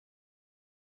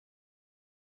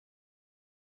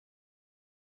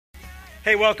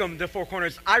Hey, welcome to Four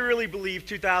Corners. I really believe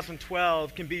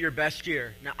 2012 can be your best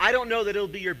year. Now, I don't know that it'll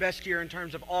be your best year in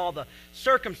terms of all the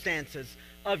circumstances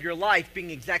of your life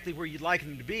being exactly where you'd like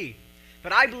them to be.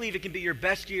 But I believe it can be your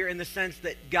best year in the sense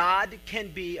that God can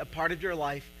be a part of your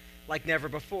life like never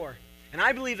before. And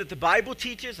I believe that the Bible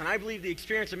teaches, and I believe the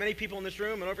experience of many people in this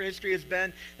room and over history has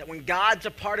been that when God's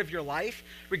a part of your life,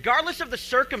 regardless of the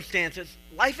circumstances,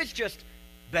 life is just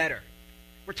better.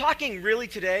 We're talking really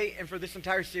today and for this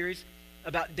entire series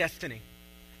about destiny,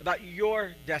 about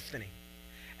your destiny,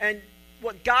 and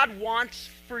what God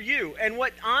wants for you. And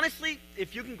what, honestly,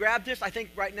 if you can grab this, I think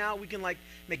right now we can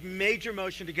make major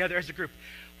motion together as a group.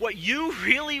 What you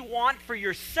really want for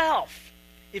yourself,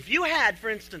 if you had,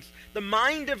 for instance, the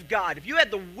mind of God, if you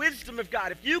had the wisdom of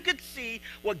God, if you could see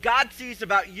what God sees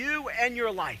about you and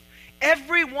your life,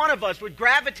 every one of us would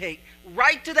gravitate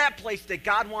right to that place that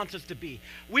God wants us to be.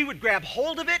 We would grab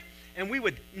hold of it, and we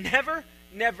would never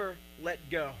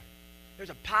let go. There's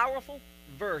a powerful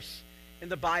verse in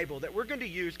the Bible that we're going to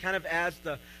use kind of as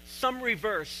the summary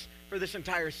verse for this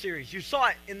entire series. You saw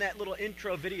it in that little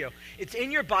intro video. It's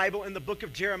in your Bible in the book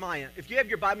of Jeremiah. If you have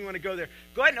your Bible, you want to go there,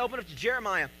 go ahead and open up to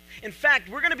Jeremiah. In fact,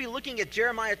 we're going to be looking at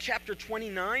Jeremiah chapter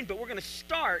 29, but we're going to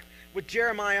start with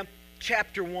Jeremiah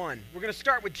chapter 1. We're going to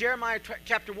start with Jeremiah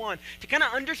chapter 1 to kind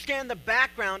of understand the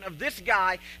background of this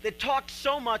guy that talked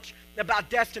so much about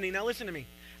destiny. Now listen to me.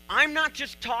 I'm not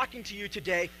just talking to you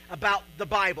today about the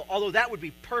Bible, although that would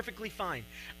be perfectly fine.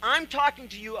 I'm talking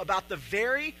to you about the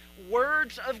very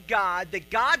words of God that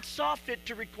God saw fit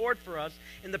to record for us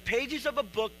in the pages of a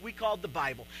book we called the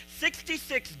Bible.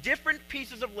 66 different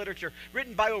pieces of literature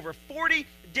written by over 40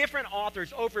 different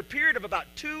authors over a period of about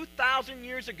 2,000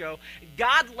 years ago.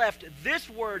 God left this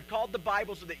word called the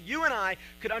Bible so that you and I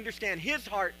could understand his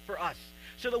heart for us,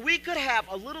 so that we could have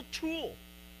a little tool,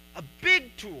 a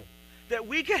big tool, that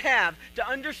we could have to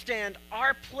understand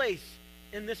our place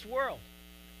in this world.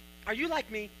 Are you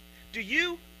like me? Do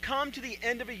you come to the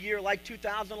end of a year like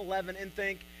 2011 and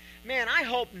think, man, I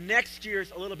hope next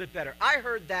year's a little bit better? I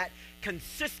heard that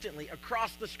consistently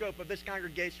across the scope of this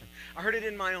congregation. I heard it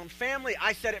in my own family.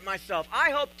 I said it myself.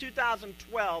 I hope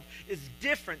 2012 is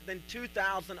different than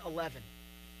 2011.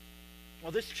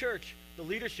 Well, this church, the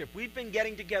leadership, we've been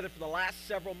getting together for the last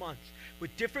several months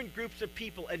with different groups of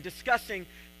people and discussing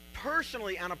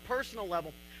personally, on a personal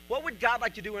level, what would God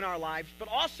like to do in our lives, but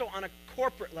also on a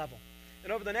corporate level.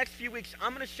 And over the next few weeks,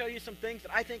 I'm going to show you some things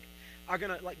that I think are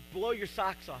going to blow your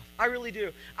socks off. I really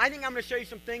do. I think I'm going to show you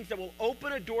some things that will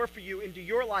open a door for you into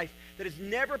your life that has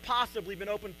never possibly been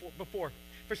opened before.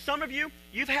 For some of you,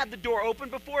 you've had the door open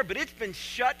before, but it's been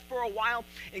shut for a while,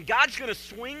 and God's going to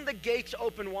swing the gates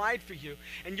open wide for you,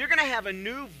 and you're going to have a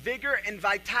new vigor and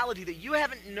vitality that you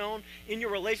haven't known in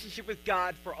your relationship with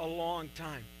God for a long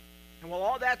time. And while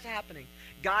all that's happening,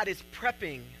 God is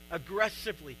prepping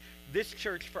aggressively this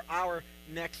church for our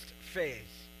next phase.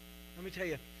 Let me tell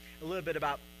you a little bit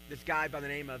about this guy by the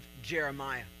name of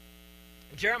Jeremiah.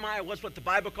 Jeremiah was what the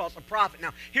Bible calls a prophet. Now,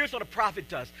 here's what a prophet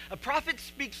does. A prophet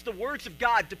speaks the words of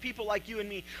God to people like you and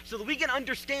me so that we can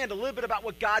understand a little bit about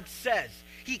what God says.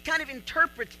 He kind of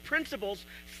interprets principles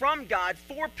from God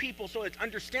for people so it's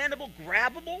understandable,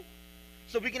 grabbable,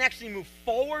 so we can actually move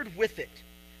forward with it.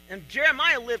 And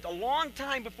Jeremiah lived a long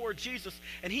time before Jesus,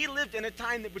 and he lived in a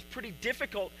time that was pretty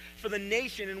difficult for the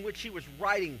nation in which he was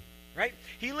writing, right?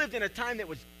 He lived in a time that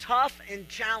was tough and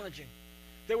challenging.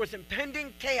 There was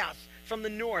impending chaos from the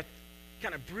north,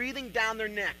 kind of breathing down their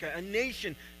neck, a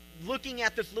nation looking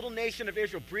at this little nation of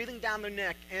Israel, breathing down their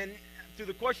neck. And through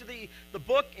the course of the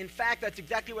book, in fact, that's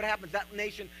exactly what happens. That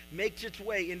nation makes its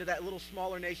way into that little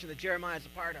smaller nation that Jeremiah is a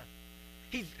part of.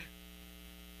 He's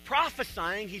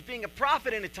prophesying, he's being a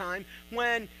prophet in a time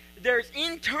when there's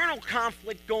internal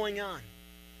conflict going on.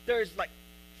 There's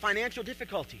financial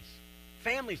difficulties.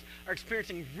 Families are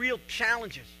experiencing real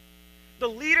challenges. The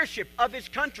leadership of his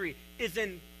country is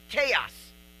in chaos.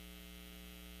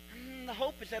 And the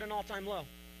hope is at an all-time low.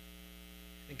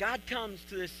 And God comes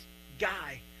to this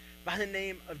guy by the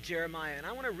name of Jeremiah. And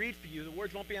I want to read for you. The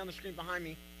words won't be on the screen behind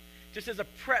me. Just as a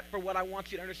prep for what I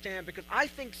want you to understand. Because I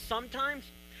think sometimes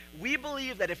we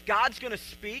believe that if God's going to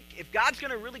speak, if God's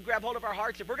going to really grab hold of our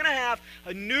hearts, if we're going to have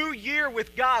a new year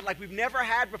with God like we've never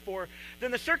had before,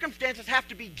 then the circumstances have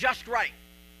to be just right.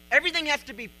 Everything has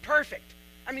to be perfect.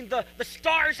 I mean, the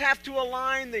stars have to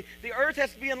align. The earth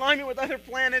has to be in alignment with other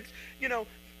planets.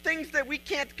 Things that we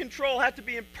can't control have to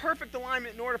be in perfect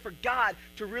alignment in order for God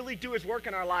to really do his work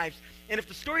in our lives. And if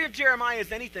the story of Jeremiah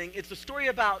is anything, it's a story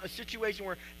about a situation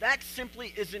where that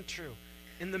simply isn't true.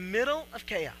 In the middle of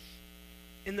chaos,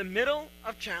 in the middle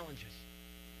of challenges,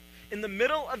 in the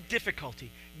middle of difficulty,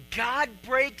 God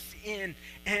breaks in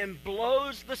and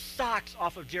blows the socks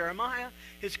off of Jeremiah,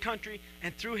 his country,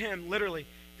 and through him, literally,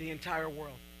 the entire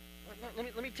world.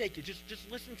 Let me take you. Just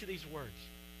listen to these words.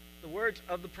 The words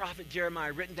of the prophet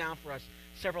Jeremiah written down for us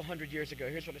several hundred years ago.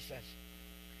 Here's what it says.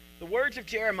 The words of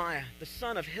Jeremiah, the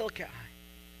son of Hilkiah,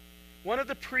 one of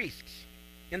the priests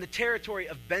in the territory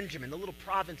of Benjamin, the little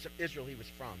province of Israel he was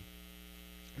from.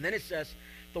 And then it says,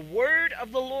 the word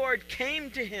of the Lord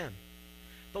came to him.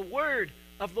 The word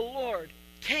of the Lord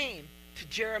came to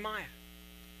Jeremiah.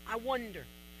 I wonder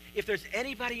if there's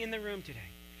anybody in the room today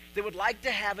that would like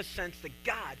to have a sense that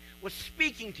God was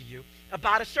speaking to you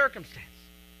about a circumstance,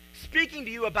 speaking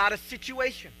to you about a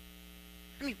situation.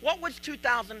 I mean, what was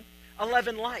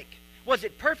 2011 like? Was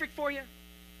it perfect for you?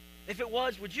 If it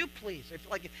was, would you please,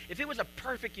 if it was a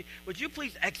perfect year, would you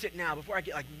please exit now before I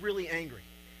get really angry?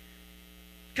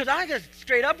 Because I just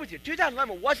straight up with you,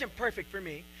 2011 wasn't perfect for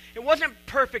me. It wasn't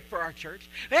perfect for our church.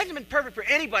 It hasn't been perfect for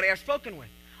anybody I've spoken with.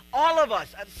 All of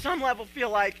us at some level feel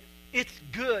like it's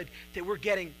good that we're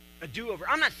getting a do-over.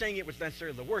 I'm not saying it was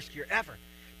necessarily the worst year ever,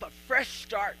 but fresh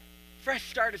start. Fresh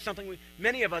start is something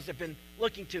many of us have been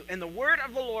looking to. And the word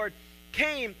of the Lord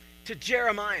came to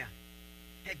Jeremiah.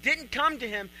 It didn't come to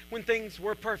him when things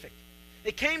were perfect.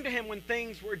 It came to him when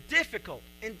things were difficult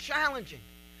and challenging.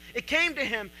 It came to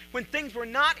him when things were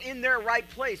not in their right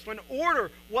place, when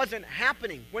order wasn't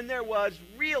happening, when there was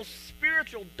real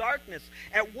spiritual darkness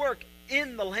at work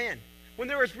in the land, when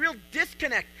there was real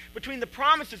disconnect between the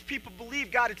promises people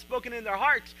believed God had spoken in their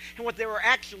hearts and what they were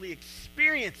actually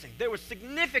experiencing. There was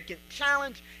significant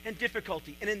challenge and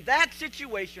difficulty. And in that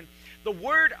situation, the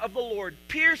word of the Lord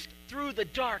pierced through the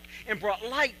dark and brought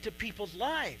light to people's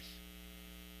lives.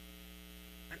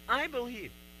 And I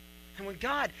believe, and when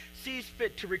God sees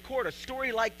fit to record a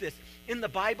story like this in the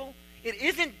Bible, it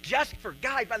isn't just for a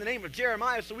guy by the name of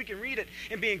Jeremiah so we can read it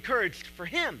and be encouraged for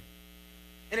him.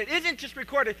 And it isn't just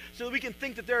recorded so that we can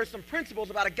think that there are some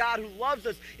principles about a God who loves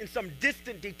us in some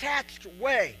distant, detached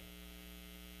way.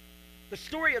 The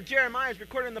story of Jeremiah is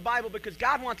recorded in the Bible because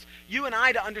God wants you and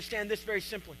I to understand this very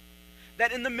simply.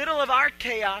 That in the middle of our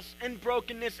chaos and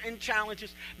brokenness and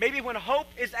challenges, maybe when hope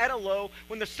is at a low,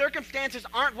 when the circumstances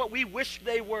aren't what we wish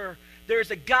they were, there is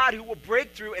a God who will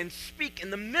break through and speak in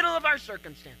the middle of our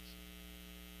circumstance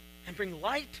and bring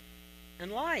light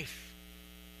and life.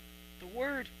 The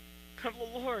word of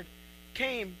the Lord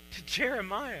came to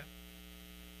Jeremiah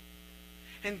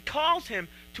and calls him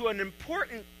to an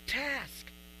important task.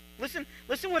 Listen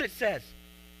what it says.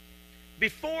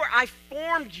 Before I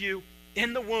formed you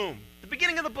in the womb. The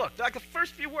beginning of the book, like the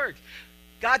first few words.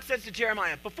 God says to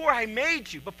Jeremiah, before I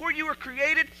made you, before you were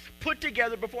created, put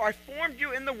together, before I formed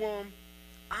you in the womb,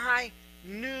 I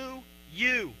knew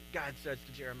you, God says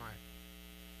to Jeremiah.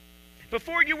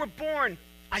 Before you were born,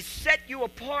 I set you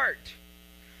apart.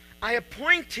 I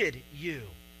appointed you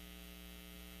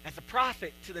as a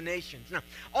prophet to the nations. Now,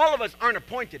 all of us aren't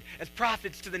appointed as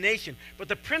prophets to the nation, but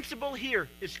the principle here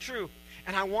is true.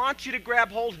 And I want you to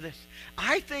grab hold of this.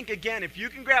 I think, again, if you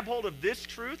can grab hold of this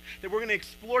truth that we're going to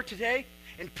explore today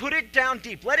and put it down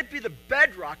deep, let it be the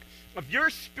bedrock of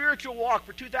your spiritual walk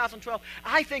for 2012,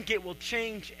 I think it will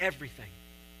change everything.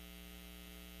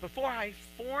 Before I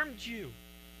formed you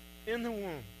in the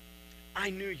womb, I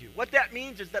knew you. What that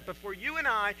means is that before you and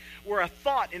I were a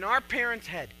thought in our parents'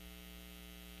 head,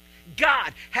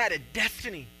 God had a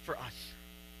destiny for us.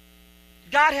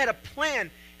 God had a plan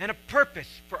and a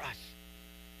purpose for us.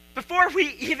 Before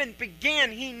we even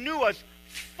began, he knew us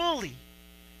fully.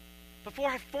 Before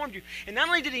I formed you. And not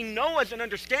only did he know us and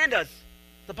understand us,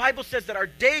 the Bible says that our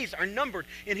days are numbered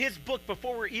in his book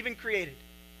before we're even created.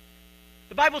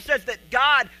 The Bible says that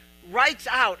God writes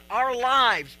out our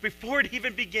lives before it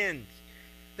even begins.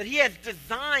 That he has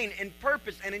design and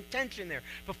purpose and intention there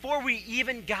before we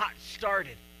even got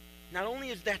started. Not only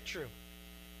is that true,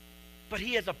 but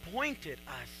he has appointed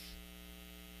us.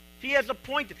 He has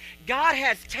appointed. God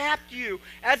has tapped you,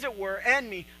 as it were, and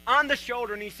me on the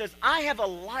shoulder, and he says, I have a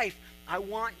life I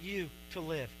want you to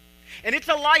live. And it's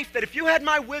a life that if you had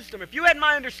my wisdom, if you had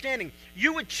my understanding,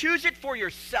 you would choose it for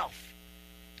yourself.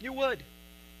 You would.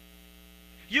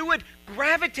 You would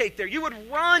gravitate there. You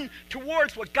would run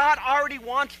towards what God already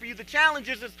wants for you. The challenge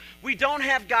is we don't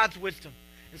have God's wisdom.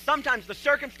 And sometimes the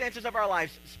circumstances of our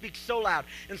lives speak so loud.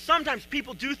 And sometimes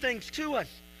people do things to us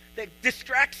that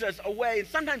distracts us away, and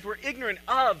sometimes we're ignorant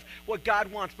of what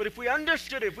God wants. But if we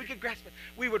understood it, if we could grasp it,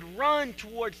 we would run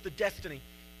towards the destiny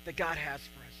that God has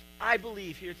for us. I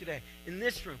believe here today, in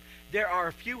this room, there are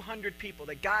a few hundred people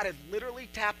that God has literally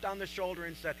tapped on the shoulder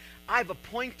and said, I've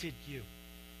appointed you.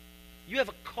 You have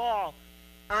a call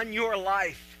on your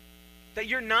life. that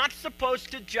you're not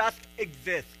supposed to just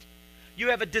exist. You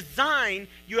have a design,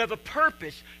 you have a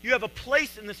purpose, you have a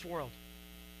place in this world.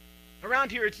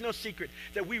 Around here, it's no secret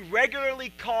that we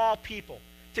regularly call people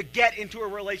to get into a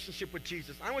relationship with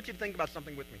Jesus. I want you to think about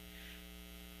something with me.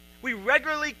 We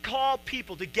regularly call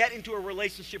people to get into a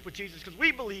relationship with Jesus because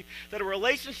we believe that a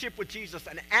relationship with Jesus,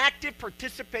 an active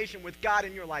participation with God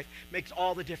in your life, makes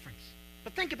all the difference.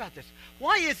 But think about this.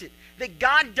 Why is it that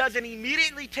God doesn't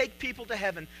immediately take people to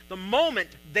heaven the moment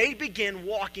they begin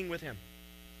walking with him?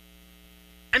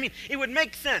 I mean, it would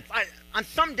make sense. On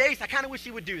some days, I kind of wish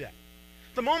he would do that.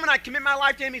 The moment I commit my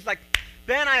life to him, he's like,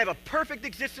 Ben, I have a perfect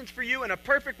existence for you in a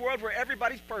perfect world where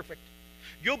everybody's perfect.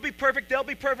 You'll be perfect, they'll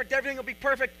be perfect, everything will be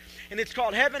perfect, and it's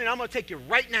called heaven, and I'm going to take you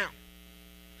right now.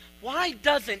 Why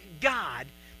doesn't God,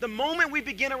 the moment we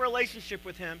begin a relationship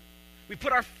with him, we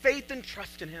put our faith and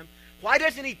trust in him, why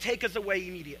doesn't he take us away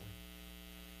immediately?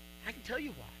 I can tell you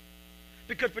why.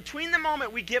 Because between the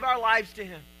moment we give our lives to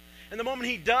him and the moment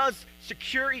he does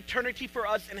secure eternity for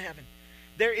us in heaven,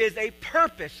 there is a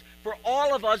purpose for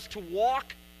all of us to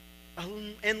walk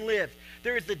and live.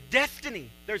 There is a destiny.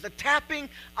 There's a tapping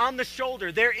on the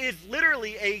shoulder. There is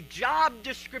literally a job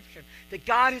description that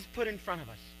God has put in front of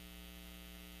us.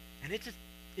 And it's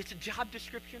a job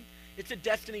description. It's a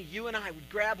destiny you and I would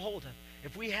grab hold of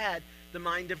if we had the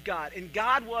mind of God. And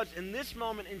God was, in this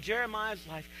moment in Jeremiah's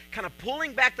life, kind of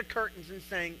pulling back the curtains and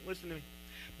saying, listen to me,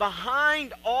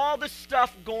 behind all the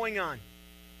stuff going on,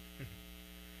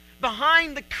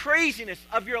 behind the craziness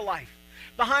of your life,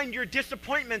 behind your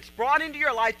disappointments brought into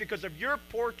your life because of your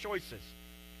poor choices,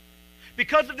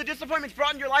 because of the disappointments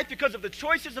brought into your life because of the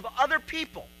choices of other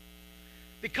people,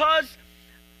 because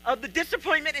of the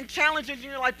disappointment and challenges in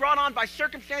your life brought on by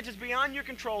circumstances beyond your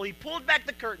control, he pulled back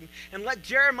the curtain and let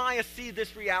Jeremiah see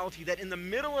this reality, that in the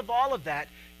middle of all of that,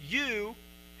 you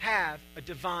have a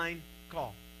divine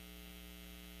call.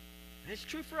 And it's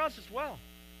true for us as well.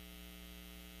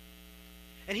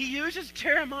 And he uses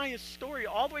Jeremiah's story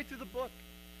all the way through the book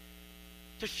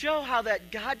to show how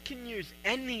that God can use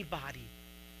anybody,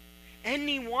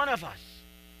 any one of us,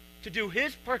 to do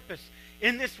his purpose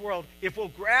in this world if we'll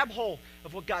grab hold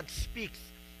of what God speaks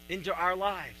into our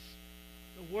lives.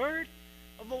 The word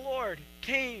of the Lord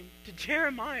came to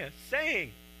Jeremiah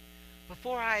saying,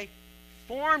 before I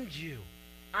formed you,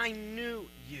 I knew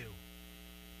you.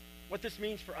 What this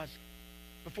means for us,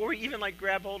 before we even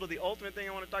grab hold of the ultimate thing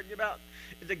I want to talk to you about,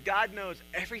 is that God knows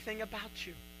everything about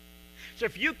you. So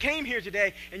if you came here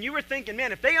today and you were thinking,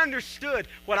 man, if they understood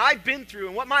what I've been through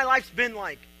and what my life's been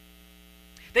like,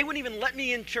 they wouldn't even let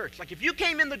me in church. Like if you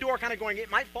came in the door kind of going, it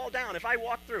might fall down if I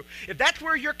walk through. If that's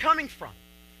where you're coming from,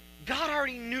 God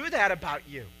already knew that about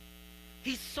you.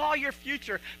 He saw your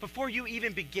future before you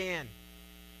even began.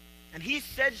 And he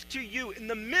says to you in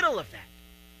the middle of that,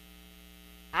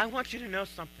 I want you to know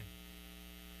something.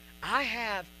 I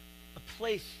have a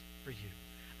place for you.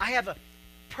 I have a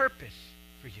purpose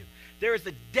for you. There is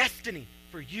a destiny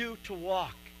for you to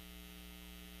walk.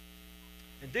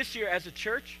 And this year as a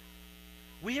church,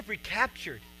 we have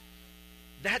recaptured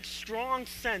that strong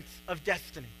sense of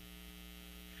destiny.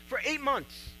 For 8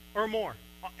 months or more,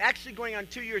 actually going on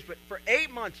 2 years, but for 8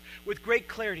 months with great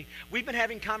clarity, we've been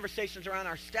having conversations around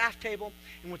our staff table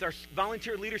and with our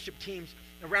volunteer leadership teams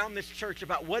around this church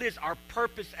about what is our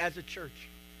purpose as a church.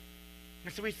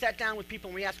 And so we sat down with people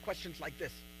and we asked questions like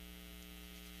this.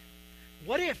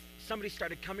 What if somebody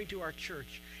started coming to our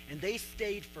church and they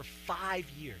stayed for 5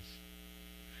 years?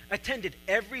 Attended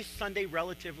every Sunday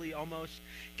relatively almost,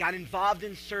 got involved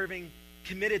in serving,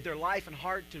 committed their life and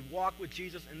heart to walk with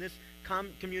Jesus in this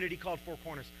community called Four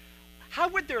Corners. How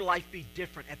would their life be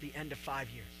different at the end of 5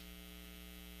 years?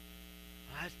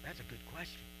 Well, that's a good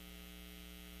question.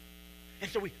 And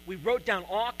so we wrote down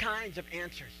all kinds of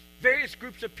answers. Various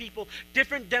groups of people,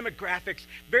 different demographics,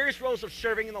 various roles of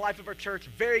serving in the life of our church,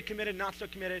 very committed, not so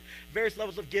committed, various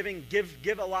levels of giving,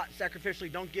 give a lot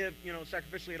sacrificially, don't give,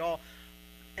 sacrificially at all.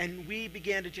 And we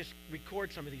began to just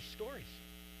record some of these stories,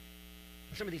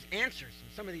 some of these answers,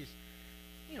 and some of these,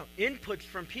 inputs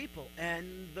from people.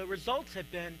 And the results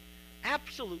have been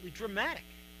absolutely dramatic.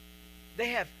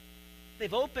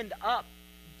 They've opened up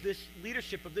this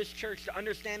leadership of this church to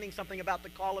understanding something about the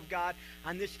call of God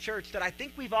on this church that I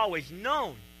think we've always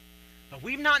known, but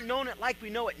we've not known it like we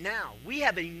know it now. We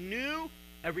have a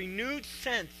renewed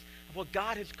sense of what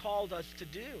God has called us to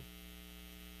do.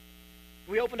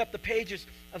 We opened up the pages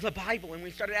of the Bible and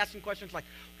we started asking questions like,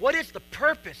 what is the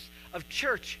purpose of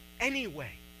church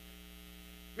anyway?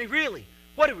 I mean, really,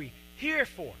 what are we here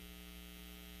for?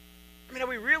 I mean, are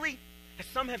we really, as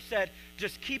some have said,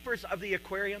 just keepers of the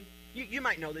aquarium? You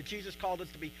might know that Jesus called us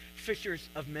to be fishers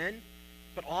of men.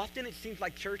 But often it seems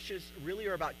like churches really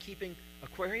are about keeping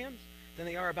aquariums than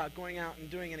they are about going out and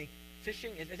doing any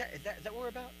fishing. Is that what we're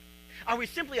about? Are we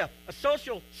simply a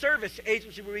social service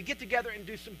agency where we get together and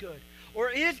do some good? Or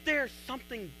is there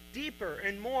something deeper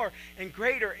and more and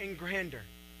greater and grander?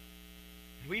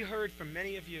 We heard from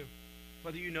many of you,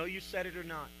 whether you know you said it or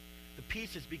not, the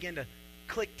pieces begin to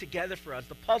click together for us.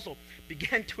 The puzzle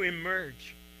began to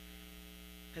emerge.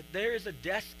 That there is a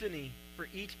destiny for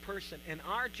each person, and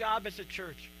our job as a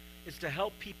church is to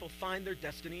help people find their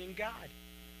destiny in God.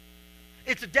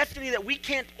 It's a destiny that we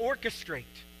can't orchestrate.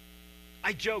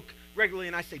 I joke regularly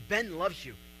and I say, Ben loves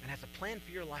you and has a plan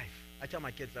for your life. I tell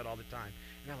my kids that all the time.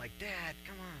 And they're like, Dad,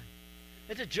 come on.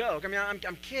 It's a joke. I mean,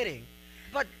 I'm kidding.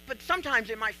 But sometimes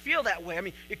it might feel that way. I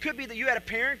mean, it could be that you had a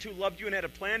parent who loved you and had a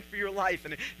plan for your life,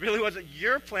 and it really wasn't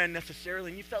your plan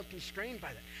necessarily, and you felt constrained by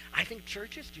that. I think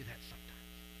churches do that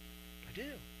sometimes. I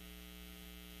do.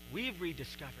 We've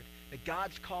rediscovered that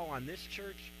God's call on this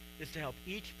church is to help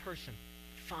each person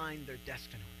find their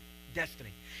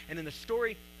destiny. And in the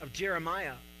story of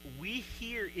Jeremiah, we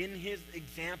hear in his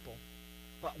example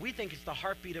what we think is the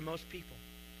heartbeat of most people.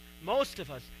 Most of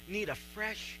us need a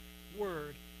fresh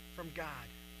word from God.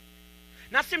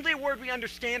 Not simply a word we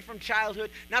understand from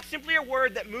childhood, not simply a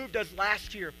word that moved us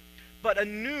last year, but a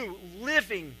new,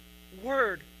 living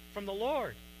word from the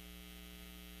Lord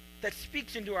that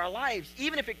speaks into our lives,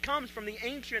 even if it comes from the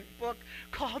ancient book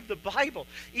called the Bible,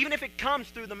 even if it comes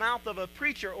through the mouth of a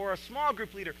preacher or a small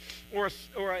group leader or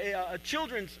a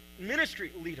children's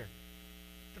ministry leader.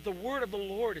 That the word of the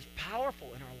Lord is powerful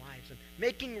in our lives, and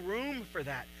making room for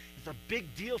that is a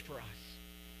big deal for us.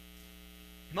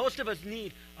 Most of us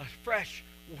need a fresh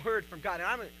word from God.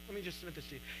 And let me just submit this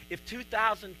to you. If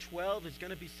 2012 is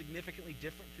going to be significantly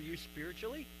different for you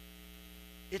spiritually,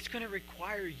 it's going to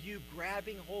require you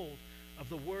grabbing hold of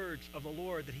the words of the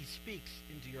Lord that he speaks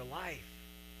into your life.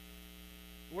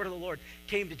 The word of the Lord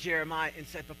came to Jeremiah and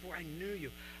said, before I knew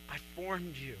you, I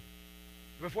formed you.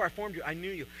 Before I formed you, I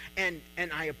knew you. And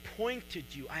I appointed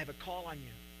you. I have a call on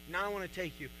you. Now I want to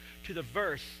take you to the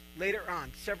verse later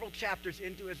on, several chapters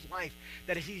into his life,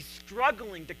 that as he's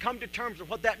struggling to come to terms with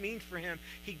what that means for him,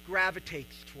 he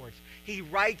gravitates towards. He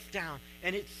writes down,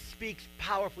 and it speaks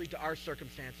powerfully to our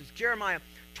circumstances. Jeremiah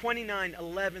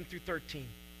 29:11 through 13.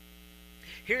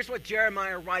 Here's what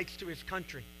Jeremiah writes to his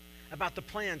country about the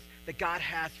plans that God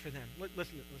has for them. Listen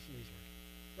to these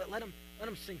words. Let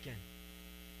them sink in.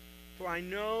 For I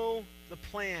know the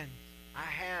plans I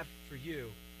have for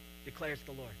you, declares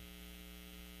the Lord.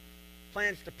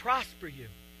 Plans to prosper you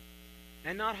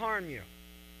and not harm you.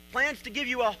 Plans to give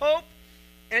you a hope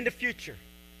and a future.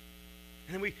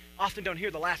 And then we often don't hear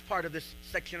the last part of this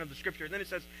section of the scripture. And then it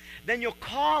says, then you'll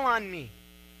call on me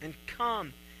and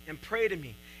come and pray to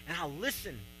me, and I'll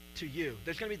listen to you.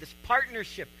 There's going to be this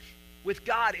partnership with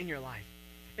God in your life.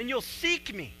 And you'll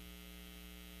seek me,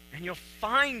 and you'll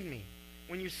find me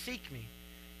when you seek me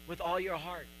with all your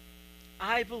heart.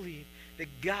 I believe that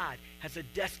God has a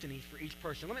destiny for each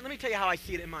person. Let me tell you how I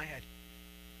see it in my head.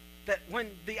 That when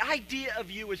the idea of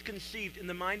you was conceived in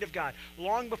the mind of God,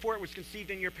 long before it was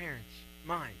conceived in your parents'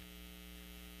 mind,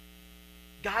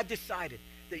 God decided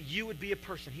that you would be a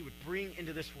person he would bring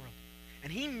into this world.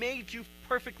 And he made you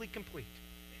perfectly complete.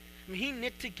 I mean, he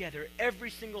knit together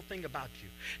every single thing about you.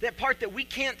 That part that we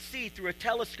can't see through a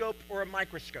telescope or a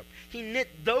microscope. He knit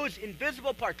those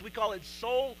invisible parts. We call it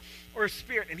soul or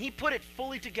spirit. And he put it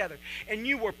fully together. And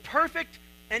you were perfect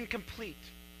and complete.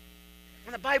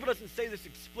 And the Bible doesn't say this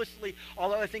explicitly,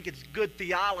 although I think it's good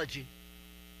theology.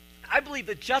 I believe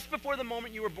that just before the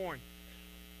moment you were born,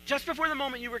 just before the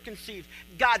moment you were conceived,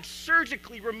 God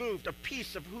surgically removed a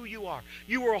piece of who you are.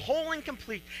 You were whole and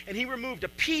complete, and he removed a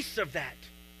piece of that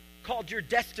called your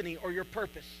destiny or your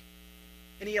purpose.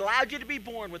 And he allowed you to be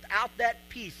born without that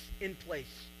piece in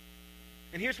place.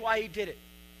 And here's why he did it.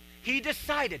 He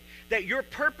decided that your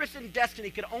purpose and destiny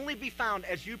could only be found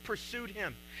as you pursued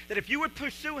him. That if you would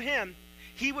pursue him,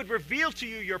 he would reveal to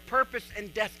you your purpose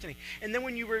and destiny. And then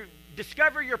when you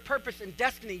discover your purpose and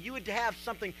destiny, you would have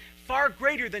something far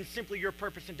greater than simply your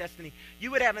purpose and destiny.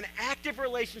 You would have an active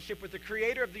relationship with the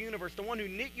creator of the universe, the one who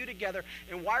knit you together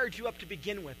and wired you up to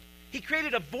begin with. He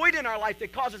created a void in our life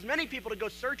that causes many people to go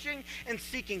searching and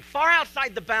seeking far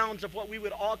outside the bounds of what we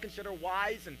would all consider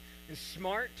wise and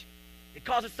smart. It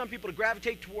causes some people to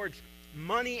gravitate towards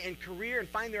money and career and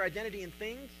find their identity in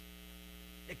things.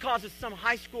 It causes some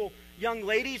high school young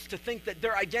ladies to think that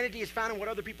their identity is found in what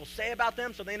other people say about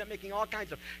them, so they end up making all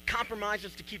kinds of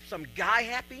compromises to keep some guy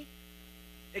happy.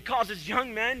 It causes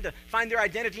young men to find their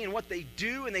identity in what they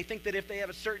do, and they think that if they have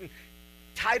a certain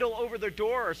title over their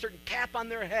door or a certain cap on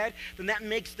their head, then that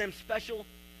makes them special.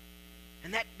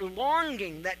 And that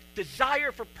longing, that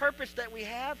desire for purpose that we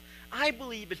have, I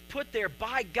believe is put there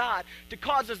by God to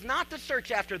cause us not to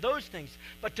search after those things,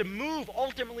 but to move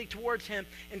ultimately towards Him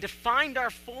and to find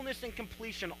our fullness and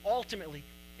completion ultimately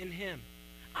in Him.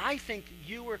 I think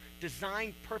you were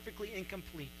designed perfectly and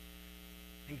complete.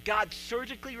 And God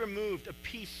surgically removed a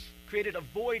piece, created a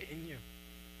void in you.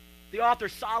 The author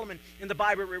Solomon in the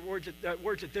Bible words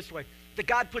it this way: that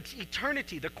God puts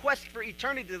eternity, the quest for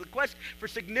eternity, the quest for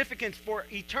significance for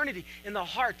eternity in the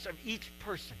hearts of each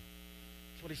person.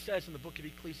 That's what he says in the book of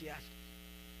Ecclesiastes.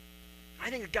 I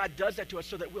think that God does that to us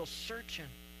so that we'll search Him.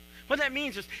 What that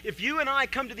means is if you and I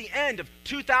come to the end of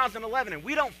 2011 and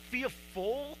we don't feel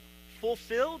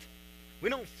fulfilled, we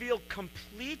don't feel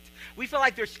complete, we feel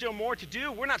like there's still more to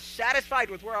do, we're not satisfied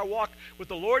with where our walk with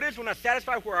the Lord is, we're not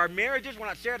satisfied with where our marriage is, we're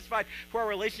not satisfied with where our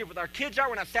relationship with our kids are,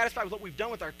 we're not satisfied with what we've done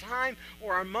with our time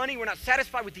or our money, we're not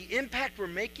satisfied with the impact we're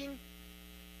making,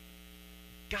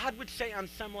 God would say on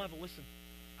some level, listen,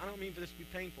 I don't mean for this to be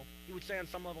painful, He would say on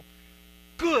some level,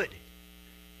 good.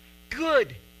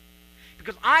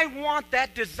 Because I want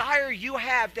that desire you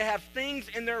have to have things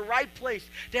in their right place,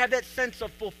 to have that sense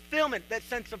of fulfillment, that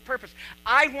sense of purpose.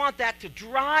 I want that to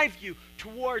drive you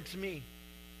towards me.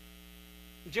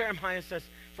 And Jeremiah says,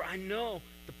 for I know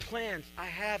the plans I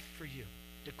have for you,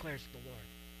 declares the Lord.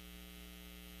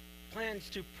 Plans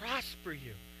to prosper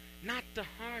you, not to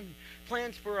harm you.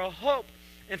 Plans for a hope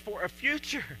and for a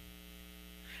future.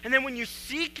 And then when you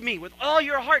seek me with all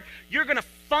your heart, you're going to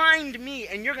find me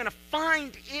and you're going to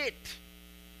find it.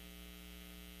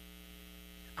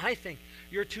 I think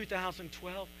your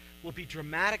 2012 will be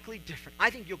dramatically different. I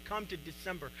think you'll come to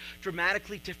December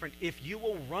dramatically different if you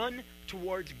will run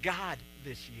towards God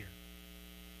this year.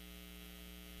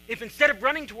 If instead of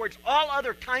running towards all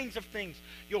other kinds of things,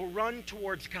 you'll run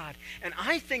towards God. And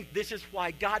I think this is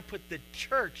why God put the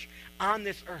church on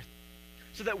this earth.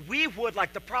 So that we would,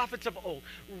 like the prophets of old,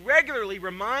 regularly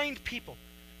remind people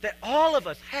that all of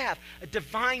us have a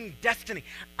divine destiny.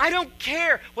 I don't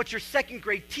care what your second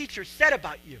grade teacher said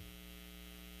about you.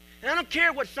 And I don't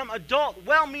care what some adult,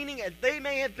 well-meaning as they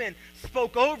may have been,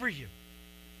 spoke over you.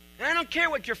 And I don't care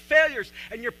what your failures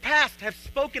and your past have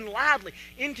spoken loudly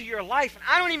into your life. And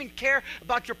I don't even care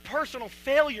about your personal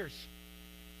failures.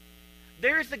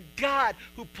 There is a God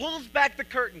who pulls back the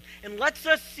curtain and lets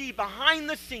us see behind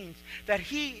the scenes that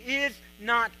He is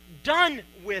not done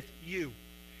with you.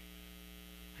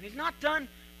 And He's not done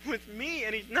with me,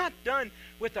 and He's not done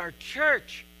with our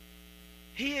church.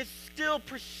 He is still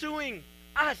pursuing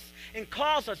us and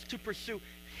calls us to pursue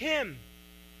Him.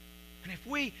 And if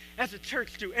we as a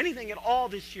church do anything at all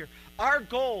this year, our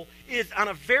goal is on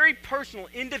a very personal,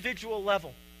 individual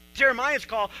level. Jeremiah's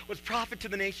call was prophet to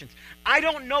the nations. I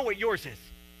don't know what yours is,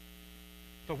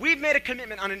 but we've made a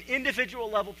commitment on an individual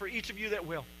level for each of you that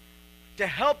will, to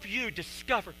help you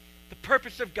discover the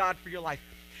purpose of God for your life.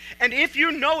 And if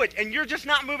you know it and you're just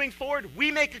not moving forward, we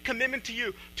make a commitment to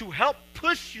you to help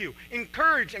push you,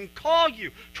 encourage, and call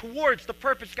you towards the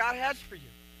purpose God has for you.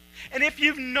 And if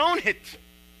you've known it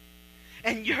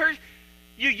and you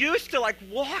used to like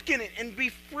walk in it and be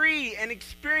free and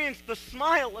experience the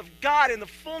smile of God in the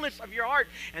fullness of your heart,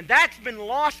 and that's been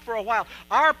lost for a while,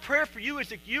 our prayer for you is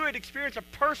that you would experience a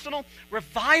personal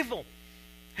revival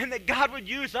and that God would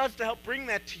use us to help bring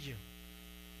that to you.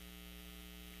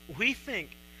 We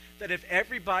think that if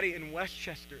everybody in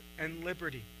Westchester and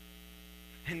Liberty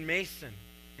and Mason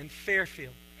and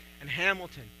Fairfield and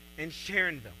Hamilton and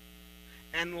Sharonville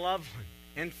and Loveland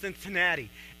and Cincinnati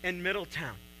and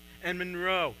Middletown and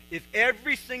Monroe, if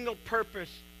every single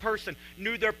person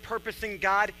knew their purpose in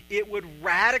God, it would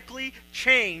radically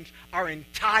change our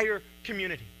entire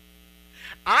community.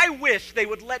 I wish they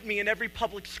would let me in every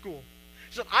public school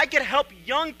so that I could help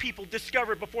young people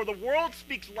discover before the world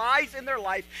speaks lies in their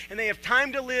life and they have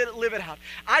time to live it out.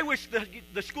 I wish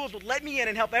the schools would let me in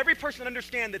and help every person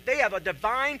understand that they have a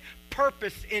divine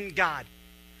purpose in God.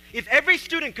 If every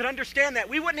student could understand that,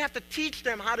 we wouldn't have to teach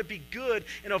them how to be good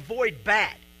and avoid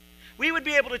bad. We would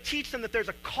be able to teach them that there's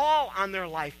a call on their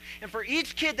life. And for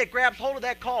each kid that grabs hold of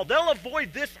that call, they'll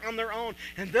avoid this on their own.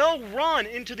 And they'll run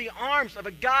into the arms of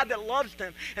a God that loves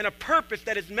them and a purpose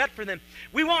that is met for them.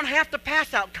 We won't have to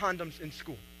pass out condoms in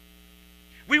school.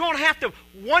 We won't have to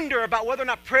wonder about whether or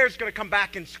not prayer is going to come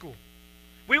back in school.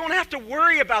 We won't have to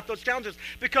worry about those challenges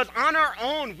because on our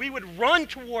own, we would run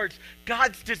towards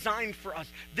God's design for us.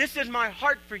 This is my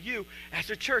heart for you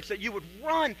as a church, that you would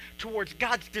run towards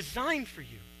God's design for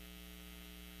you.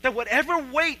 That whatever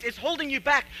weight is holding you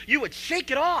back, you would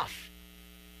shake it off.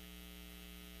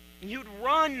 And you'd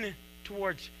run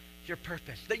towards your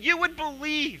purpose. That you would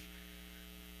believe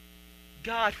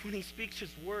God, when he speaks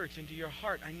his words into your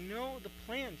heart, I know the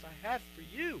plans I have for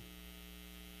you.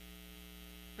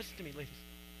 Listen to me, ladies.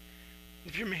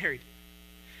 If you're married,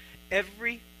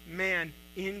 every man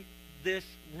in this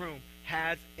room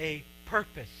has a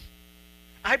purpose.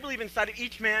 I believe inside of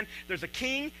each man there's a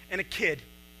king and a kid.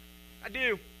 I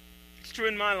do. It's true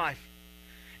in my life.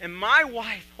 And my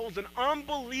wife holds an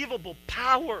unbelievable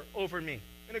power over me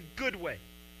in a good way.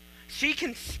 She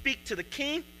can speak to the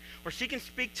king or she can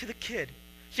speak to the kid.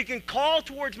 She can call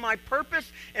towards my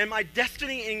purpose and my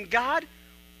destiny in God,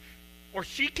 or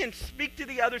she can speak to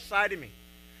the other side of me.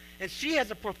 And she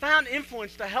has a profound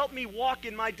influence to help me walk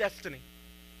in my destiny.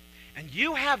 And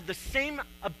you have the same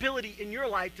ability in your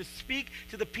life to speak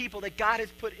to the people that God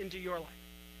has put into your life.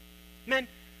 Men,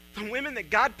 the women that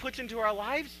God puts into our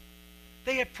lives,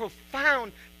 they have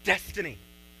profound destiny.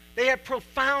 They have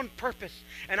profound purpose.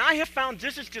 And I have found,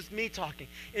 this is just me talking,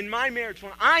 in my marriage,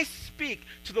 when I speak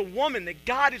to the woman that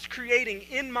God is creating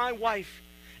in my wife,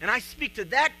 and I speak to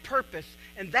that purpose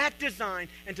and that design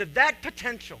and to that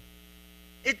potential,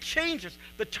 it changes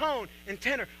the tone and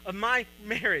tenor of my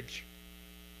marriage.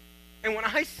 And when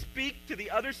I speak to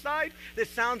the other side, that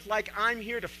sounds like I'm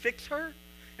here to fix her,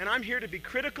 and I'm here to be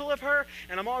critical of her,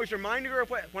 and I'm always reminding her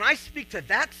of when I speak to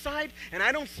that side, and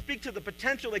I don't speak to the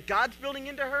potential that God's building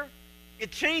into her,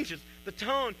 it changes the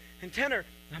tone and tenor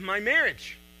of my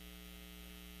marriage.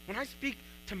 When I speak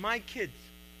to my kids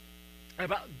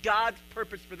about God's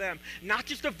purpose for them, not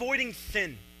just avoiding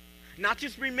sin, not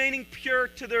just remaining pure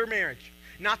to their marriage,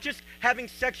 not just having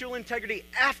sexual integrity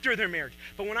after their marriage,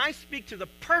 but when I speak to the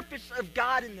purpose of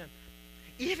God in them,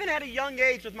 even at a young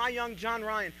age with my young John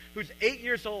Ryan, who's 8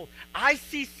 years old, I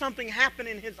see something happen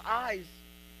in his eyes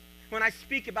when I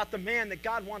speak about the man that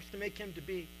God wants to make him to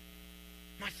be.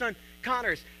 My son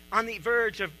Connor's on the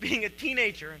verge of being a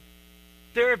teenager. And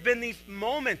there have been these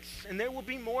moments, and there will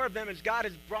be more of them as God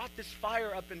has brought this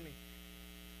fire up in me,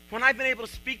 when I've been able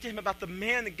to speak to him about the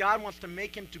man that God wants to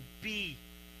make him to be.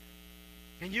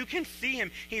 And you can see him.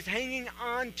 He's hanging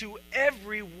on to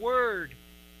every word.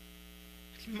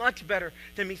 It's much better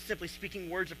than me simply speaking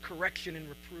words of correction and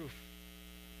reproof.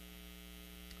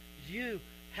 You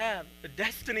have a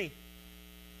destiny.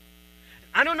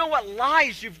 I don't know what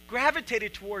lies you've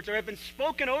gravitated towards or have been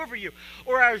spoken over you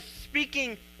or are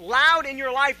speaking loud in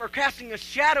your life or casting a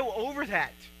shadow over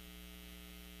that.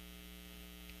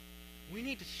 We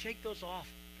need to shake those off,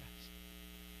 guys.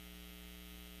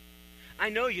 I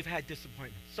know you've had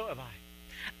disappointment. So have I.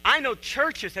 I know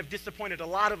churches have disappointed a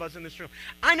lot of us in this room.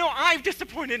 I know I've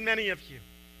disappointed many of you.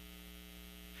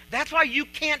 That's why you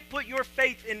can't put your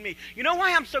faith in me. You know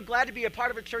why I'm so glad to be a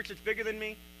part of a church that's bigger than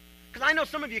me? Because I know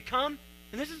some of you come,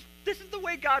 and this is the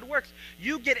way God works.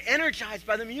 You get energized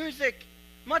by the music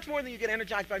much more than you get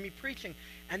energized by me preaching.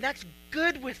 And that's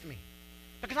good with me.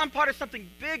 Because I'm part of something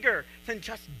bigger than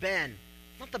just Ben.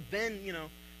 It's not the Ben,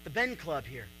 the Ben Club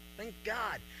here. Thank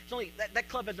God. It's only that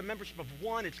club has a membership of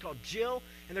one. It's called Jill,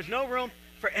 and there's no room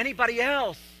for anybody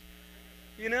else.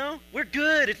 We're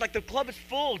good. It's like the club is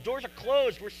full. Doors are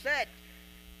closed. We're set.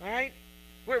 All right?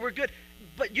 We're good.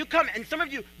 But you come, and some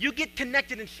of you get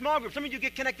connected in small groups. Some of you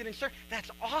get connected in church. That's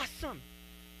awesome.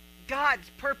 God's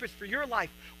purpose for your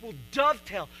life will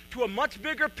dovetail to a much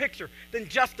bigger picture than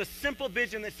just a simple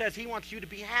vision that says he wants you to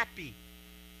be happy.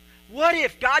 What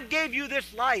if God gave you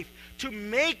this life to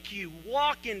make you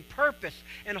walk in purpose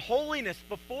and holiness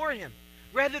before him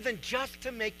rather than just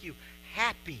to make you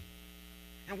happy?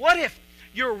 And what if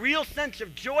your real sense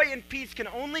of joy and peace can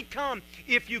only come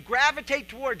if you gravitate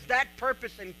towards that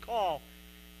purpose and call?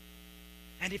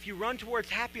 And if you run towards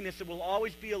happiness, it will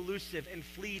always be elusive and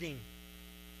fleeting.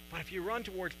 But if you run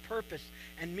towards purpose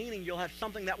and meaning, you'll have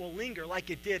something that will linger like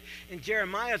it did in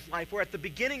Jeremiah's life, where at the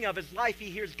beginning of his life, he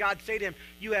hears God say to him,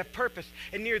 you have purpose.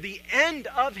 And near the end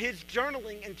of his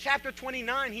journaling, in chapter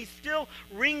 29, he's still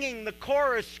ringing the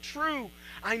chorus true.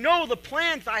 I know the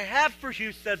plans I have for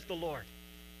you, says the Lord.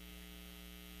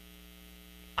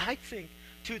 I think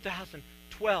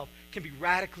 2012 can be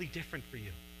radically different for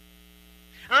you.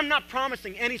 I'm not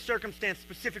promising any circumstance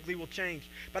specifically will change,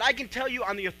 but I can tell you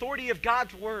on the authority of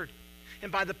God's word and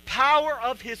by the power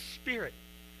of his Spirit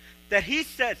that he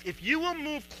says if you will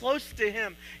move close to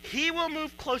him, he will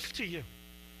move close to you.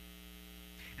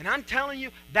 And I'm telling you,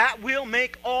 that will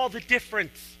make all the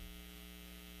difference.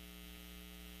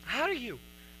 How do you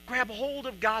grab hold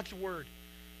of God's word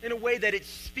in a way that it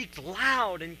speaks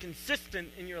loud and consistent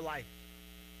in your life?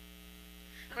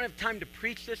 I don't have time to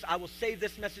preach this. I will save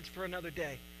this message for another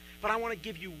day. But I want to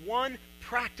give you one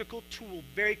practical tool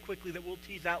very quickly that we'll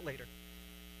tease out later.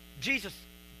 Jesus'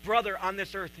 brother on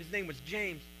this earth, his name was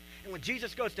James. And when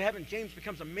Jesus goes to heaven, James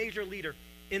becomes a major leader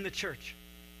in the church.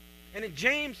 And in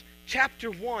James chapter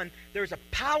 1, there's a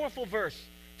powerful verse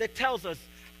that tells us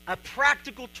a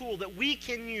practical tool that we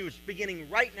can use beginning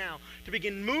right now to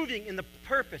begin moving in the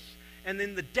purpose and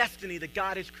in the destiny that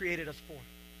God has created us for.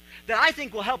 That I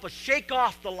think will help us shake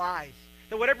off the lies.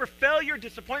 That whatever failure,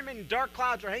 disappointment, and dark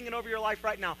clouds are hanging over your life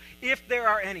right now, if there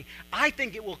are any, I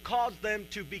think it will cause them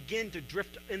to begin to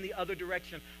drift in the other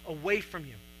direction, away from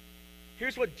you.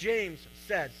 Here's what James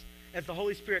says as the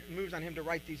Holy Spirit moves on him to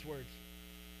write these words.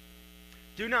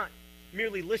 Do not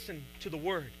merely listen to the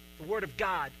word of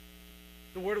God.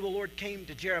 The word of the Lord came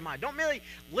to Jeremiah. Don't merely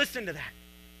listen to that.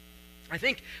 I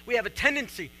think we have a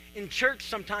tendency in church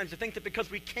sometimes to think that because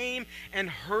we came and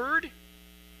heard,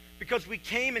 because we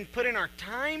came and put in our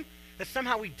time, that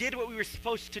somehow we did what we were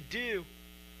supposed to do.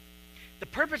 The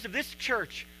purpose of this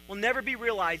church will never be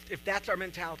realized if that's our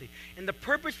mentality. And the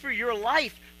purpose for your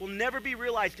life will never be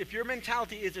realized if your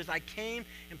mentality is as I came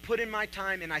and put in my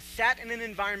time and I sat in an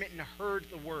environment and heard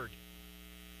the word.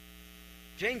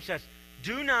 James says,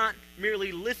 do not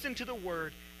merely listen to the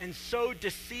word and so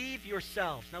deceive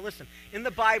yourselves. Now listen, in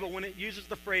the Bible, when it uses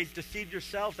the phrase deceive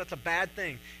yourselves, that's a bad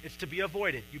thing. It's to be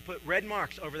avoided. You put red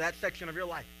marks over that section of your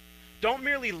life. Don't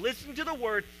merely listen to the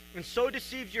word and so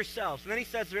deceive yourselves. And then he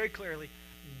says very clearly,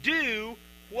 do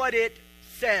what it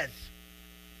says.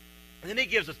 And then he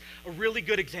gives us a really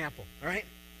good example, all right?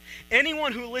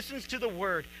 Anyone who listens to the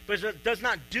word but does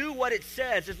not do what it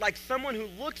says is like someone who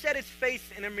looks at his face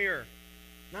in a mirror.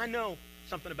 Now I know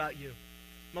something about you.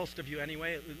 Most of you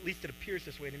anyway, at least it appears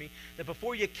this way to me, that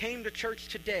before you came to church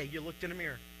today, you looked in a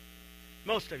mirror.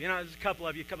 Most of you. There's a couple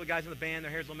of you, a couple of guys in the band,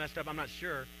 their hair's a little messed up, I'm not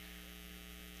sure.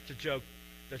 It's a joke.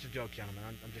 There's a joke, gentlemen.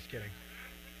 I'm just kidding.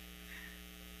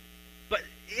 But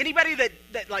anybody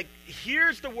that like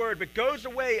hears the word but goes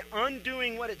away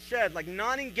undoing what it said, like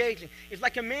not engaging, is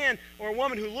like a man or a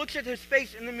woman who looks at his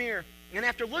face in the mirror and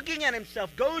after looking at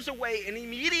himself goes away and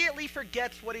immediately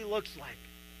forgets what he looks like.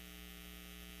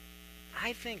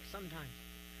 I think sometimes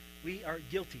we are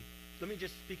guilty, let me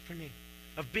just speak for me,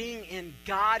 of being in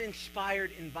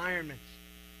God-inspired environments.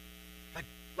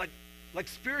 Like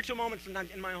spiritual moments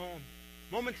sometimes in my home,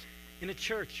 moments in a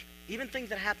church, even things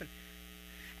that happen.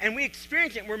 And we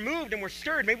experience it, and we're moved, and we're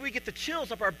stirred. Maybe we get the chills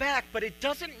up our back, but it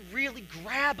doesn't really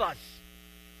grab us.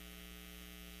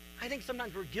 I think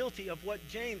sometimes we're guilty of what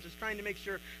James is trying to make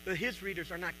sure that his readers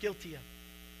are not guilty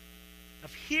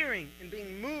of hearing and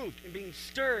being moved and being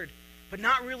stirred, but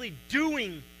not really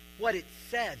doing what it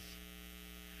says.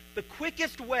 The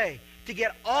quickest way to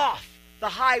get off the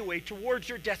highway towards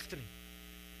your destiny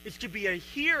is to be a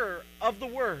hearer of the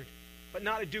word, but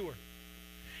not a doer.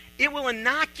 It will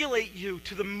inoculate you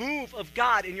to the move of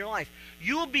God in your life.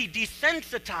 You'll be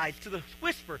desensitized to the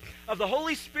whisper of the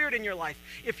Holy Spirit in your life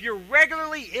if you're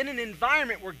regularly in an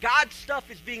environment where God's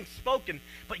stuff is being spoken,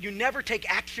 but you never take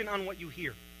action on what you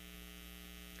hear.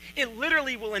 It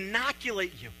literally will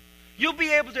inoculate you. You'll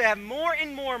be able to have more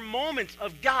and more moments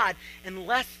of God and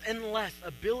less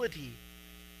ability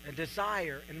and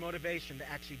desire and motivation to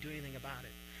actually do anything about it.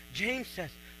 James says,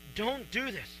 don't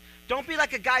do this. Don't be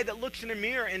like a guy that looks in a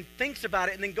mirror and thinks about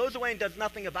it and then goes away and does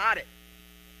nothing about it.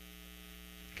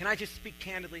 Can I just speak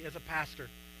candidly as a pastor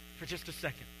for just a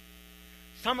second?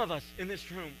 Some of us in this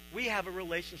room, we have a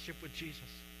relationship with Jesus.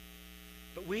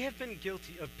 But we have been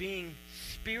guilty of being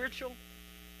spiritual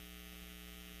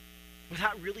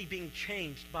without really being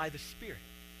changed by the Spirit.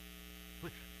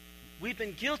 We've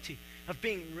been guilty of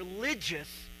being religious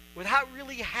without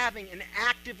really having an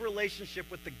active relationship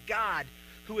with the God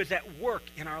who is at work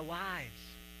in our lives.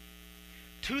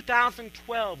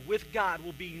 2012 with God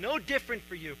will be no different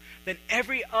for you than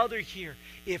every other year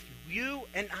if you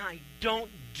and I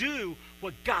don't do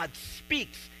what God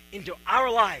speaks into our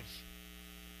lives.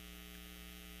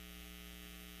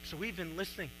 So we've been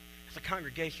listening as a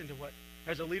congregation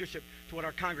as a leadership to what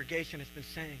our congregation has been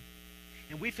saying.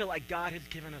 And we feel like God has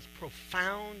given us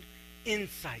profound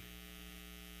insight.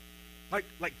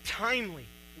 Like timely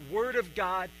Word of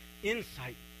God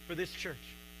insight for this church.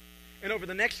 And over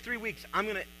the next 3 weeks, I'm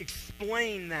going to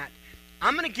explain that.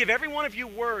 I'm going to give every one of you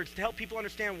words to help people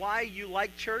understand why you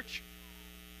like church.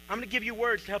 I'm going to give you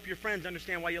words to help your friends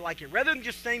understand why you like it. Rather than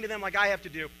just saying to them like I have to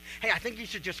do, hey, I think you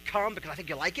should just come because I think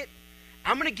you like it.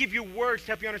 I'm going to give you words to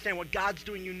help you understand what God's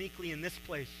doing uniquely in this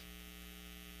place.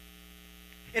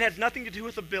 It has nothing to do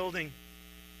with a building.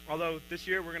 Although this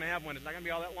year we're going to have one. It's not going to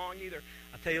be all that long either.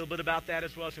 I'll tell you a little bit about that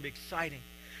as well. It's going to be exciting.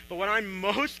 But what I'm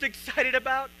most excited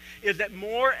about is that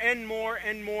more and more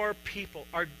and more people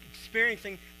are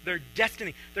experiencing their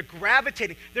destiny. They're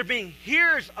gravitating. They're being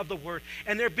hearers of the word.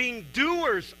 And they're being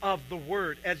doers of the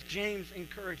word, as James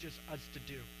encourages us to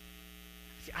do.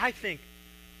 See, I think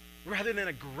rather than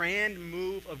a grand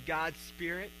move of God's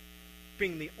Spirit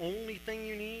being the only thing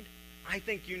you need, I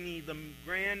think you need the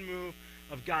grand move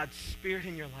of God's Spirit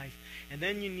in your life. And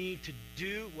then you need to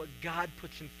do what God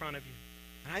puts in front of you.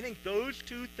 And I think those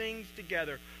two things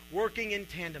together, working in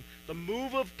tandem, the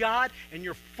move of God and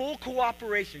your full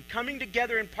cooperation, coming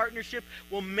together in partnership,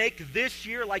 will make this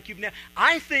year like you've never.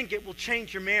 I think it will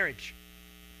change your marriage.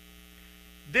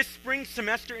 This spring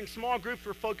semester in small groups,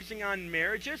 we're focusing on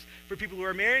marriages. For people who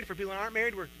are married, for people who aren't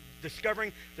married, we're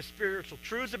discovering the spiritual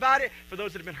truths about it. For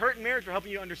those that have been hurt in marriage, we're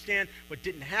helping you understand what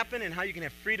didn't happen and how you can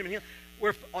have freedom and heal.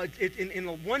 In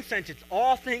one sense, it's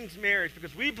all things marriage,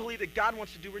 because we believe that God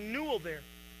wants to do renewal there.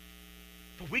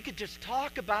 But we could just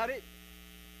talk about it,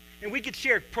 and we could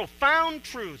share profound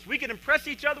truths. We could impress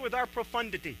each other with our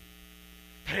profundity.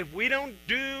 But if we don't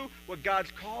do what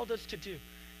God's called us to do,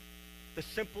 the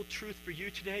simple truth for you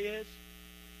today is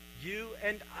you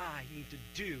and I need to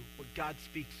do what God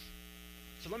speaks.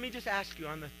 So let me just ask you,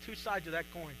 on the two sides of that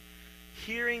coin,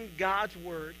 hearing God's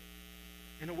word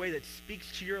in a way that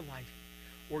speaks to your life,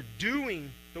 or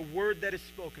doing the word that is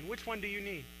spoken, which one do you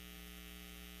need?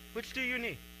 Which do you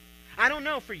need? I don't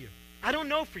know for you. I don't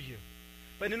know for you.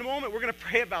 But in a moment, we're going to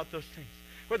pray about those things.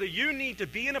 Whether you need to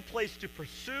be in a place to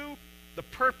pursue the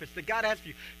purpose that God has for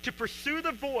you, to pursue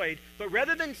the void, but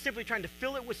rather than simply trying to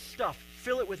fill it with stuff,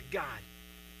 fill it with God.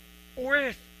 Or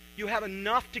if you have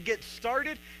enough to get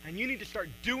started and you need to start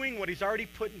doing what he's already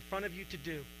put in front of you to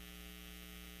do.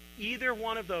 Either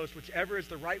one of those, whichever is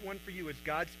the right one for you as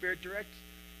God's Spirit directs,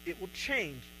 it will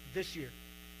change this year.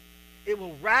 It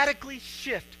will radically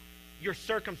shift your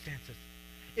circumstances.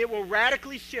 It will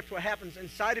radically shift what happens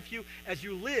inside of you as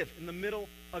you live in the middle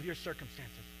of your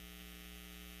circumstances.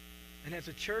 And as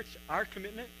a church, our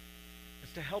commitment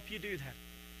is to help you do that.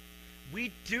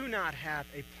 We do not have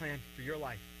a plan for your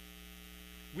life.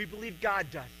 We believe God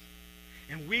does.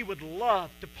 And we would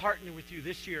love to partner with you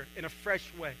this year in a fresh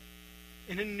way,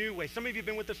 in a new way. Some of you have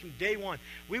been with us from day one.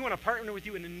 We want to partner with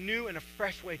you in a new and a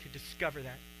fresh way to discover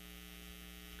that,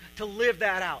 to live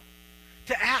that out,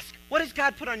 to ask, what has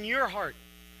God put on your heart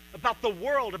about the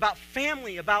world, about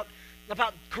family, about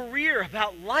career,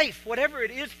 about life, whatever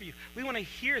it is for you. We want to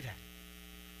hear that.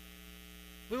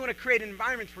 We want to create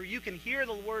environments where you can hear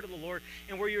the word of the Lord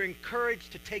and where you're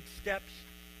encouraged to take steps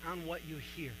on what you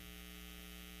hear.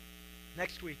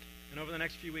 Next week and over the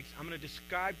next few weeks, I'm going to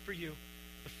describe for you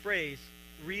the phrase,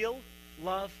 real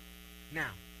love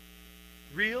now.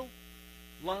 Real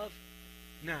love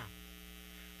now.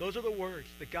 Those are the words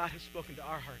that God has spoken to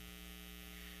our heart.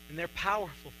 And they're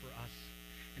powerful for us.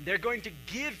 And they're going to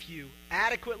give you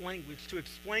adequate language to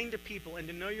explain to people and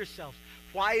to know yourselves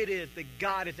why it is that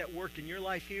God is at work in your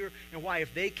life here, and why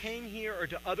if they came here or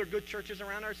to other good churches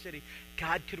around our city,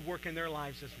 God could work in their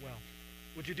lives as well.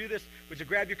 Would you do this? Would you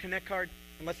grab your Connect card,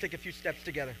 and let's take a few steps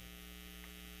together.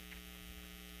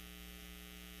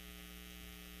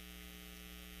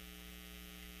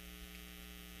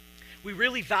 We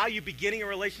really value beginning a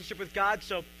relationship with God,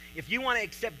 so if you want to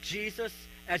accept Jesus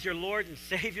as your Lord and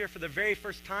Savior for the very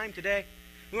first time today,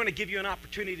 we want to give you an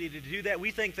opportunity to do that.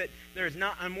 We think that there is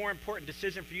not a more important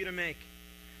decision for you to make.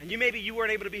 And maybe you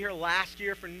weren't able to be here last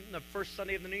year for the first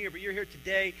Sunday of the new year, but you're here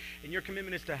today, and your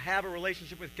commitment is to have a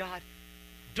relationship with God.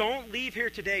 Don't leave here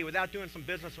today without doing some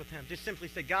business with him. Just simply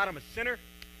say, God, I'm a sinner,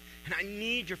 and I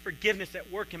need your forgiveness at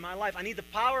work in my life. I need the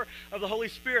power of the Holy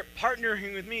Spirit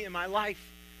partnering with me in my life.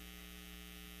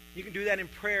 You can do that in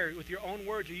prayer with your own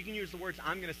words, or you can use the words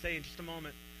I'm going to say in just a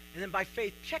moment. And then by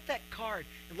faith, check that card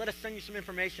and let us send you some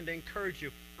information to encourage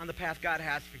you on the path God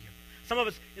has for you. Some of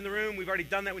us in the room, we've already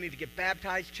done that. We need to get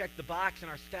baptized. Check the box, and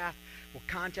our staff will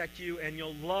contact you, and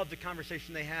you'll love the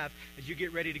conversation they have as you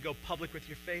get ready to go public with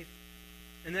your faith.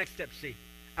 And the next step, C.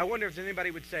 I wonder if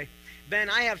anybody would say, Ben,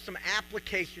 I have some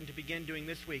application to begin doing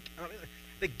this week.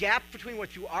 The gap between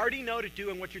what you already know to do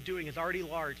and what you're doing is already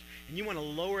large, and you want to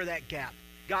lower that gap.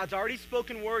 God's already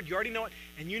spoken word, you already know it,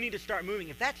 and you need to start moving.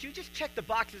 If that's you, just check the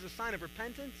box as a sign of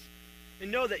repentance and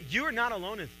know that you're not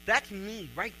alone in this. That's me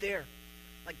right there.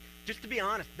 Like, just to be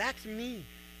honest, that's me.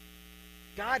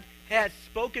 God has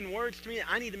spoken words to me that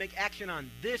I need to make action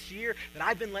on this year that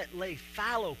I've been let lay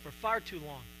fallow for far too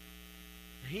long.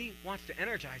 And he wants to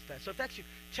energize that. So if that's you,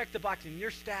 check the box, and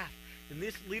your staff and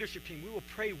this leadership team, we will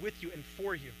pray with you and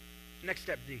for you. Next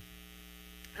step, D.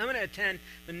 I'm going to attend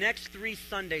the next 3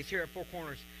 Sundays here at Four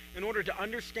Corners in order to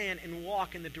understand and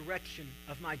walk in the direction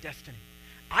of my destiny.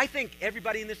 I think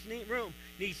everybody in this room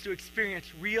needs to experience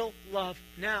real love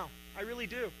now. I really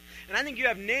do. And I think you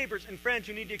have neighbors and friends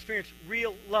who need to experience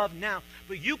real love now.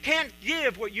 But you can't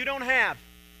give what you don't have.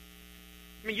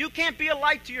 I mean, you can't be a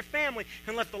light to your family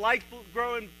unless the light's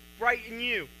growing bright in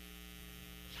you.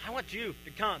 I want you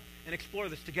to come and explore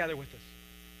this together with us.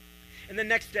 And the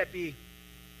next step be,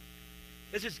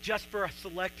 this is just for a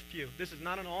select few. This is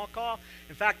not an all call.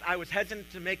 In fact, I was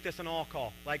hesitant to make this an all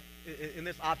call, like in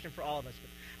this option for all of us.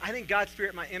 But I think God's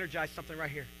Spirit might energize something right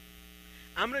here.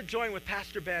 I'm going to join with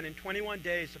Pastor Ben in 21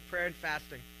 days of prayer and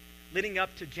fasting leading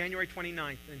up to January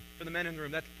 29th. And for the men in the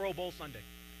room, that's Pro Bowl Sunday,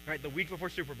 right? The week before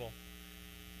Super Bowl.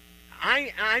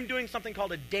 I'm doing something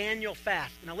called a Daniel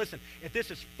fast. Now listen, if this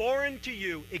is foreign to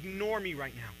you, ignore me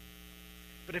right now.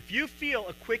 But if you feel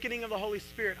a quickening of the Holy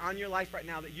Spirit on your life right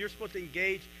now that you're supposed to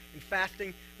engage in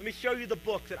fasting, let me show you the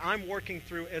book that I'm working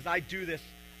through as I do this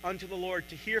unto the Lord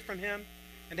to hear from Him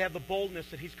and to have the boldness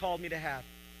that He's called me to have.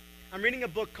 I'm reading a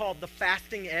book called The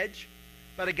Fasting Edge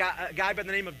by a guy by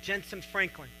the name of Jensen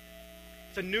Franklin.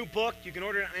 It's a new book. You can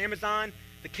order it on Amazon.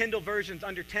 The Kindle version's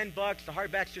under $10. The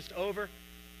hardback's just over.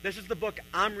 This is the book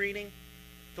I'm reading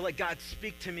to let God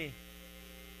speak to me.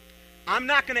 I'm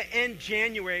not going to end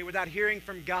January without hearing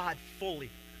from God fully,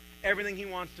 everything He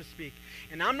wants to speak.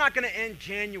 And I'm not going to end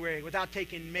January without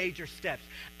taking major steps.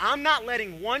 I'm not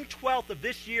letting 1/12 of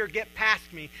this year get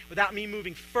past me without me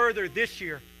moving further this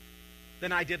year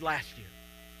than I did last year.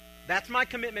 That's my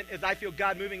commitment as I feel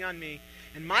God moving on me.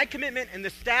 And my commitment and the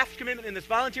staff's commitment and this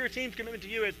volunteer team's commitment to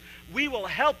you is we will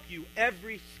help you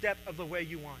every step of the way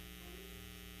you want.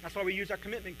 That's why we use our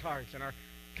commitment cards and our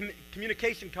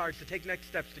communication cards to take next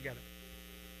steps together.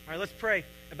 All right, let's pray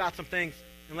about some things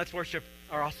and let's worship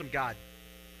our awesome God.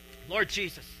 Lord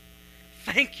Jesus,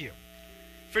 thank you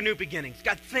for new beginnings.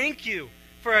 God, thank you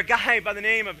for a guy by the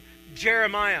name of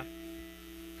Jeremiah.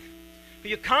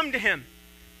 You come to him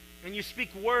and you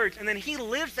speak words and then he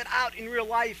lives it out in real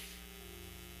life.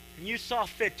 And you saw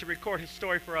fit to record his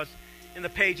story for us in the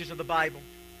pages of the Bible.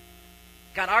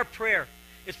 God, our prayer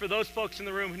is for those folks in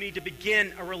the room who need to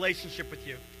begin a relationship with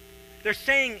you. They're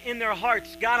saying in their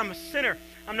hearts, God, I'm a sinner.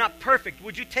 I'm not perfect.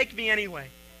 Would you take me anyway?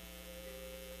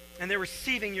 And they're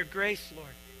receiving your grace, Lord.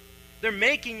 They're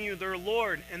making you their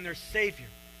Lord and their Savior.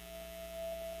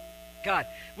 God,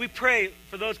 we pray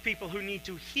for those people who need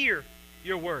to hear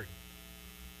your word.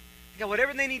 God,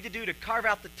 whatever they need to do to carve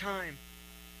out the time,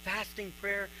 fasting,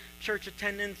 prayer, church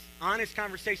attendance, honest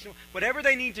conversation, whatever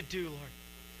they need to do, Lord,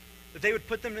 that they would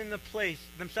put them in the place,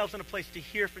 themselves in a place to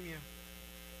hear from you.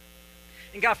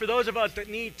 And God, for those of us that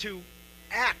need to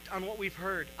act on what we've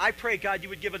heard, I pray, God, you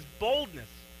would give us boldness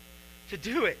to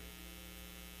do it.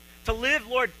 To live,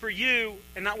 Lord, for you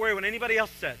and not worry what anybody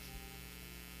else says.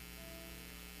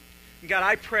 And God,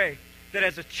 I pray that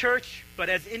as a church, but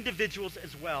as individuals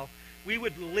as well, we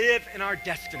would live in our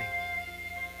destiny,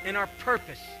 in our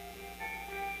purpose.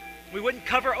 We wouldn't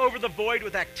cover over the void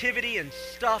with activity and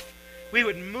stuff. We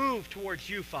would move towards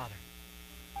you, Father.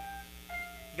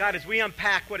 God, as we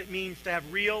unpack what it means to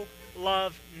have real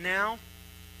love now,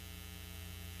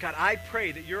 God, I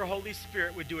pray that your Holy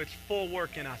Spirit would do its full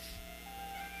work in us.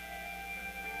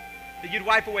 That you'd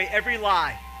wipe away every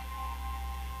lie.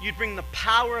 You'd bring the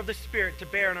power of the Spirit to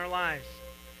bear in our lives.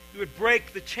 You would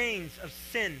break the chains of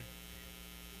sin.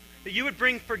 That you would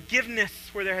bring forgiveness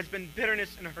where there has been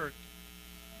bitterness and hurt.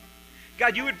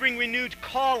 God, you would bring renewed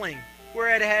calling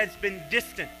where it has been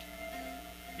distant.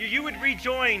 You would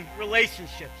rejoin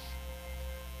relationships.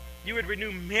 You would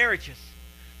renew marriages.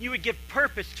 You would give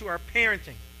purpose to our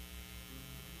parenting.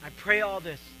 I pray all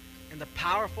this in the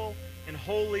powerful and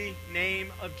holy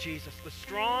name of Jesus, the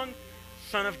strong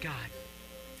Son of God.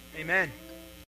 Amen.